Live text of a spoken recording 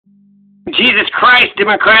Jesus Christ,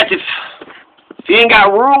 Democrats, if you ain't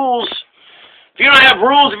got rules, if you don't have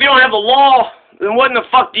rules, if you don't have the law, then what in the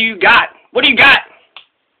fuck do you got? What do you got?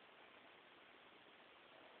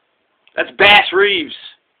 That's Bass Reeves.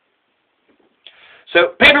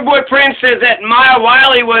 So, Paperboy Prince says that Maya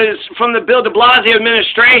Wiley was from the Bill de Blasio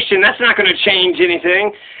administration. That's not going to change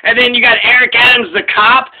anything. And then you got Eric Adams, the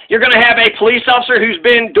cop. You're going to have a police officer who's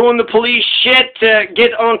been doing the police shit to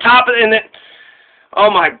get on top of it. And that, oh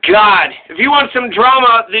my God. If you want some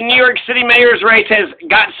drama, the New York City mayor's race has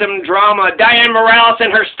got some drama. Diane Morales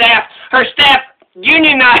and her staff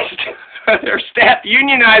unionized. Her staff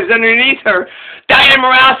unionized underneath her. Diane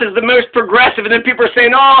Morales is the most progressive, and then people are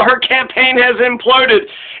saying, oh, her campaign has imploded.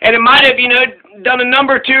 And it might have, done a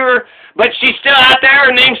number to her, but she's still out there,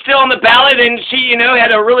 her name's still on the ballot, and she,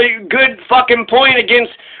 had a really good fucking point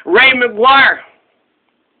against Ray McGuire.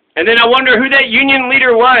 And then I wonder who that union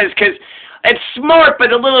leader was, because it's smart,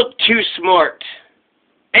 but a little too smart.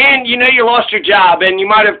 And, you lost your job, and you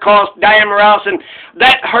might have cost Diane Morales, and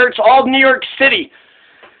that hurts all New York City.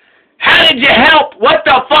 How did you help? What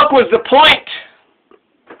the fuck was the point?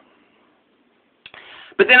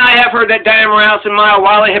 But then I have heard that Diane Morales and Maya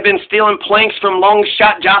Wiley have been stealing planks from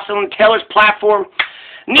long-shot Jocelyn Taylor's platform.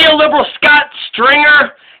 Neoliberal Scott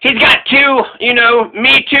Stringer, he's got two,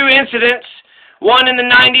 Me Too incidents. One in the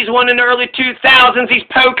 90s, one in the early 2000s. He's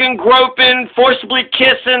poking, groping, forcibly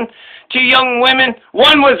kissing two young women.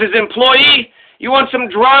 One was his employee. You want some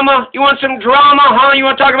drama? You want some drama, huh? You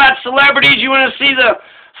want to talk about celebrities? You want to see the...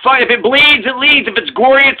 If it bleeds, it leads. If it's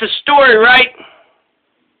gory, it's a story, right?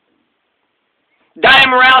 Diane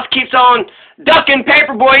Morales keeps on ducking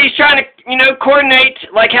Paperboy. He's trying to, coordinate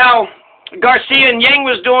like how Garcia and Yang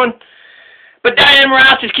was doing. But Diane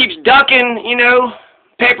Morales just keeps ducking,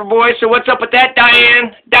 Paperboy. So what's up with that, Diane?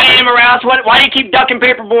 Diane Morales, why do you keep ducking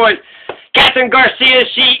Paperboy? Catherine Garcia,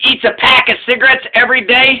 she eats a pack of cigarettes every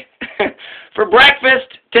day for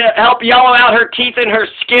breakfast to help yellow out her teeth and her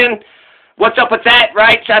skin. What's up with that,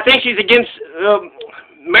 right? So I think she's against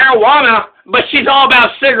marijuana, but she's all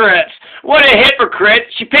about cigarettes. What a hypocrite.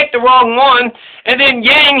 She picked the wrong one. And then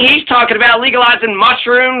Yang, he's talking about legalizing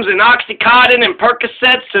mushrooms and Oxycontin and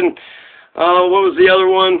Percocets and, what was the other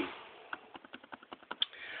one?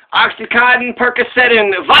 Oxycontin, Percocet,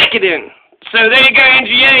 and Vicodin. So there you go,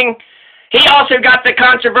 Andrew Yang. He also got the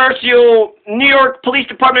controversial New York Police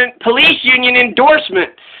Department Police Union endorsement,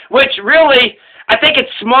 which really... I think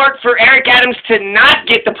it's smart for Eric Adams to not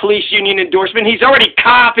get the police union endorsement. He's already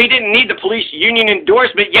cop. He didn't need the police union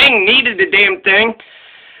endorsement. Yang needed the damn thing.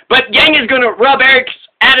 But Yang is going to rub Eric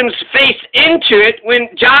Adams' face into it when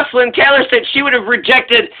Jocelyn Taylor said she would have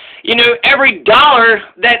rejected, every dollar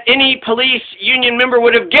that any police union member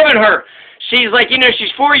would have given her. She's like,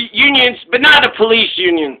 she's for unions, but not a police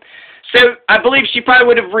union. So I believe she probably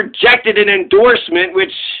would have rejected an endorsement,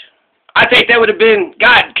 which... I think that would have been,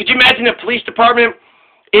 God, could you imagine a police department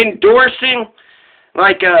endorsing,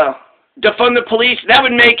 defund the police? That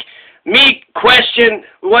would make me question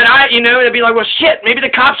what it'd be like, well, shit, maybe the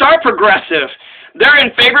cops are progressive. They're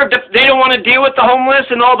in favor of, they don't want to deal with the homeless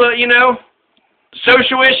and all the,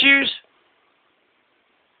 social issues.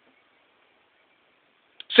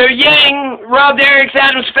 So Yang rubbed Eric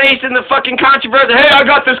Adams' face in the fucking controversy. Hey, I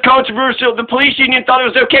got this controversial. The police union thought it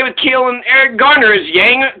was okay with killing Eric Garner. Is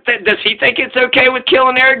Yang, does he think it's okay with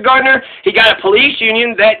killing Eric Garner? He got a police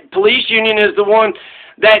union. That police union is the one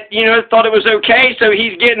that, thought it was okay, so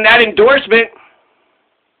he's getting that endorsement.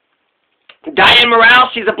 Diane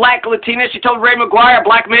Morales, she's a black Latina. She told Ray McGuire, a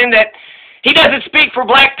black man, that he doesn't speak for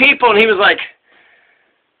black people. And he was like,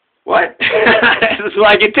 what? It was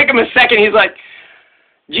like, it took him a second. He's like,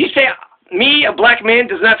 did you say, me, a black man,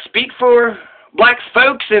 does not speak for black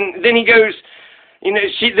folks? And then he goes,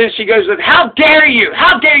 she goes with, how dare you?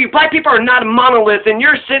 How dare you? Black people are not a monolith, and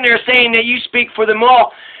you're sitting there saying that you speak for them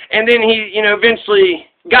all. And then he, eventually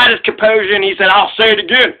got his composure, and he said, I'll say it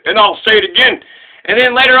again, and I'll say it again. And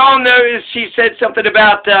then later on, though, she said something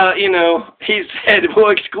about, he said,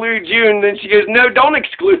 we'll exclude you. And then she goes, no, don't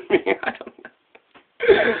exclude me. I don't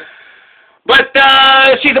know. But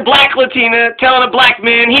she's a black Latina telling a black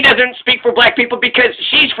man he doesn't speak for black people because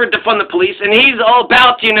she's for defund the police, and he's all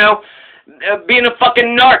about, being a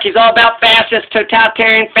fucking narc. He's all about fascist,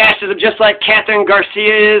 totalitarian fascism, just like Catherine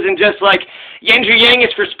Garcia is, and just like Andrew Yang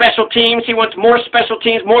is for special teams. He wants more special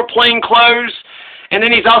teams, more plain clothes. And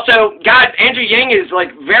then he's also, God, Andrew Yang is like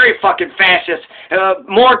very fucking fascist.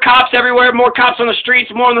 More cops everywhere, more cops on the streets,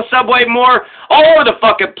 more on the subway, more all over the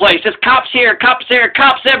fucking place. There's cops here, cops there,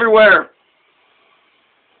 cops everywhere.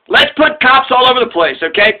 Let's put cops all over the place,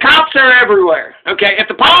 okay? Cops are everywhere, okay? If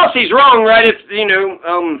the policy's wrong, right, it's,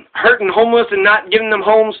 hurting homeless and not giving them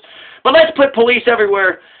homes, But let's put police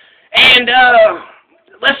everywhere, and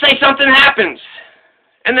let's say something happens,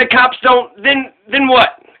 and the cops don't, then what?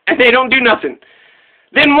 And they don't do nothing.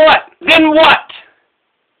 Then what? Then what?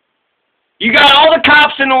 You got all the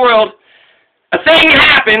cops in the world, a thing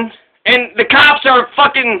happened, and the cops are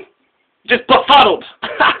fucking just befuddled.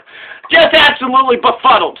 Just absolutely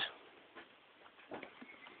befuddled.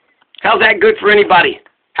 How's that good for anybody?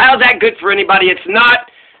 How's that good for anybody? It's not.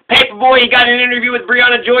 Paperboy, he got an interview with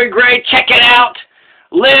Brianna Joy Gray. Check it out.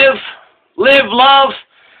 Live, love,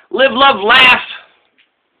 laugh.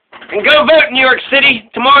 And go vote in New York City.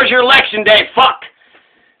 Tomorrow's your election day. Fuck.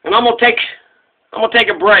 And I'm gonna take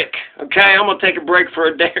a break. Okay? I'm gonna take a break for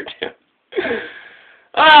a day or two.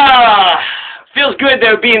 Feels good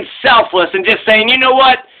though being selfless and just saying, you know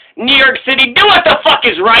what? New York City, do what the fuck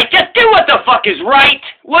is right. Just do what the fuck is right,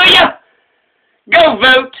 will ya? Go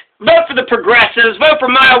vote. Vote for the progressives. Vote for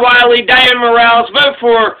Maya Wiley, Diane Morales. Vote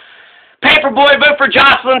for Paperboy. Vote for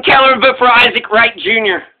Jocelyn Keller. Vote for Isaac Wright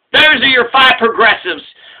Jr. Those are your 5 progressives.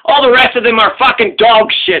 All the rest of them are fucking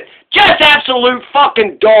dog shit. Just absolute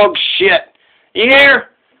fucking dog shit. You hear?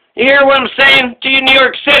 You hear what I'm saying to you, New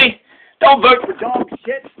York City? Don't vote for dog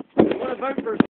shit. You want to vote for